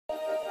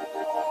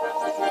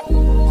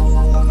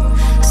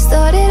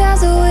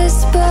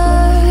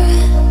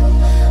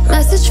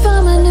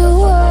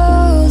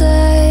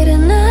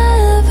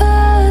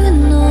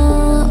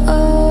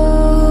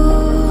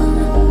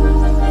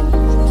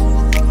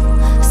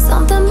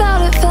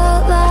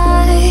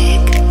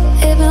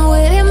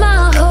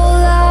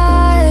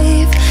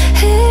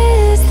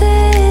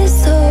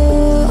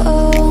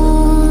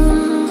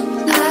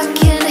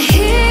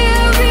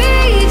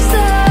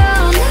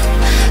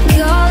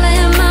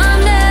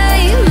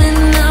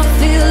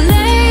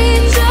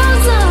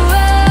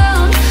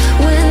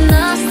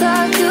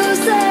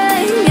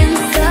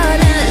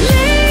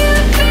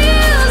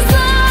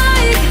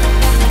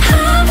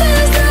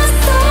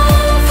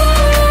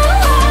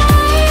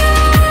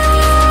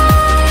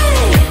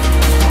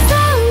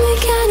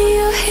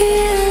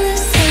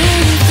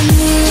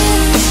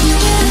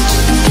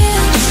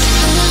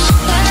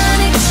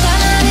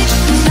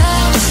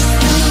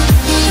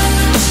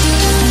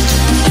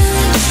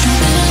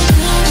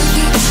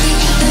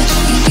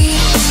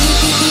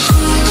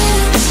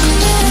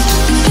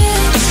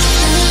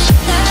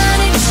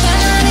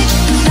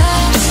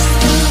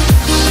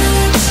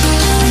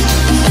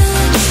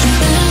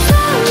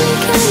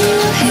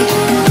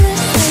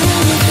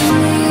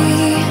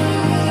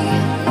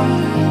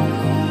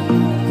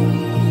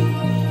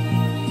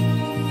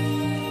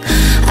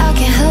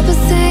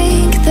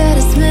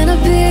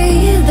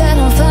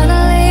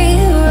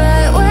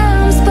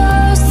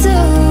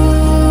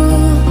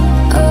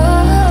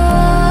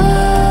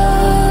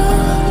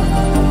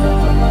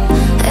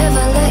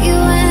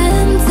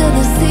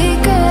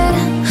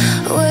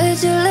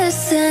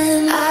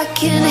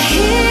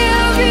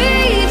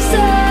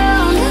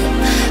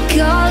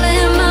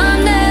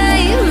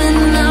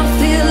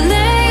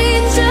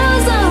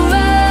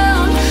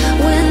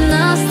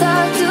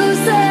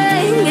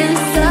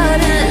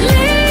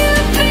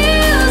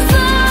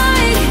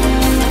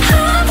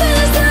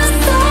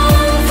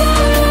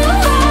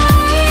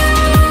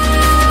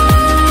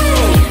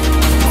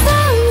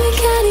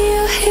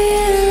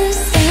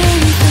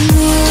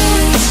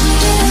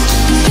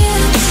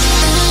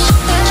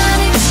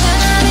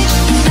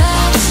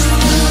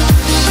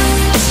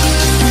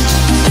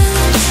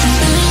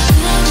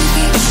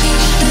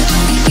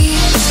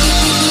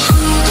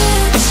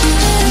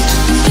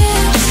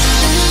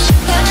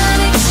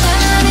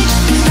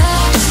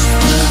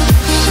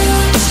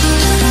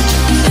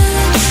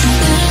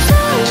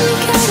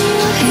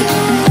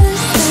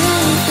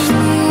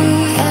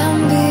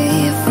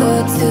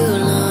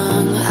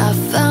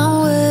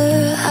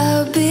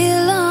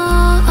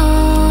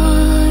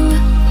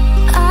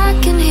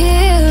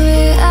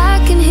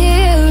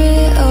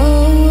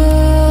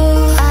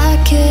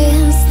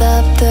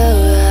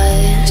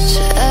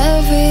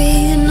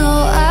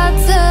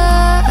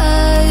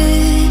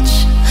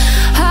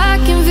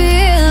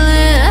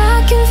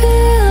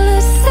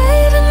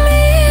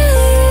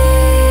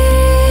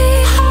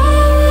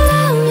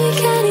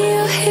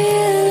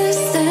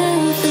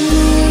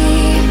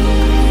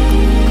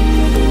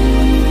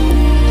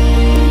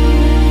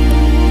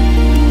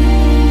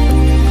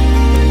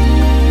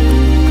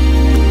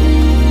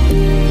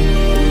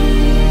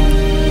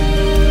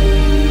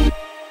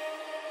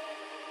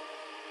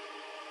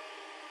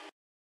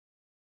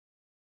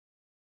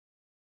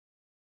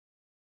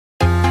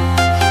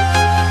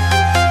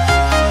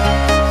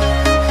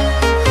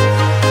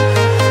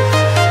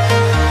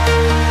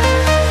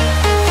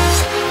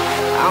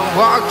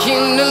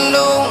Walking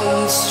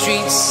alone, the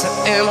streets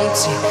are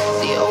empty.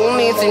 The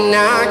only thing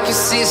I can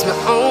see is my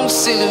own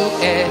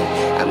silhouette.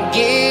 I'm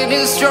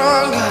getting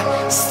stronger,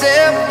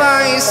 step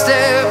by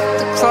step.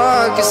 The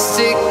clock is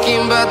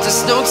ticking, but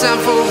there's no time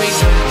for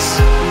regrets.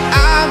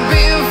 I've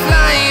been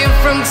flying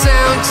from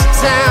town to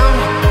town,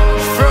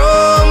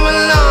 from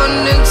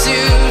London to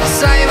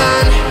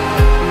Taiwan.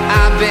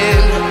 I've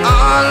been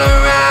all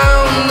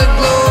around the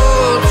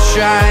globe,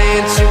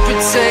 trying to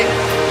protect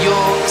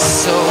your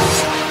soul.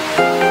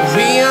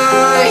 We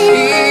are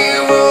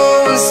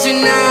heroes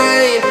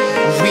tonight.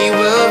 We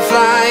will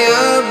fly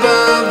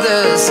above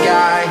the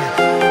sky.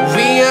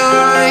 We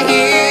are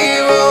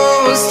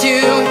heroes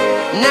tonight.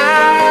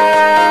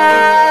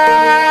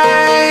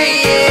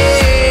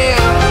 Yeah.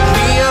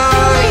 We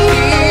are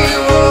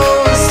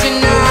heroes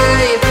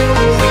tonight.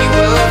 We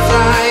will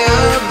fly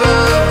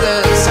above the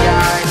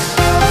sky.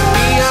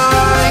 We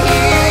are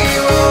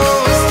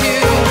heroes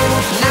tonight.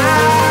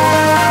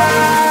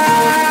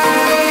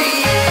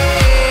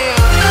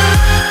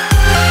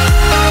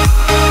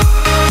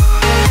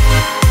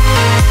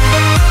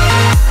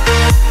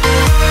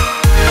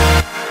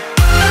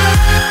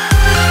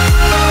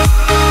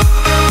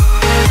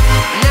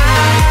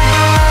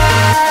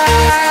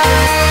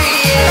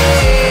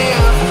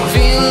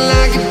 Feel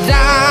like a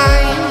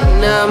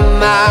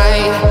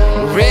dynamite,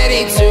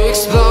 ready to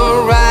explode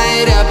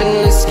right up in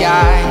the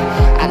sky.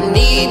 I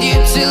need you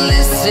to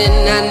listen,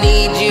 I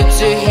need you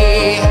to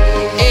hear,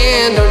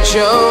 and don't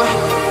show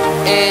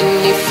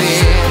any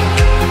fear.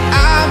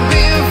 I've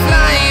been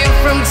flying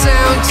from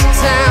town to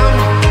town,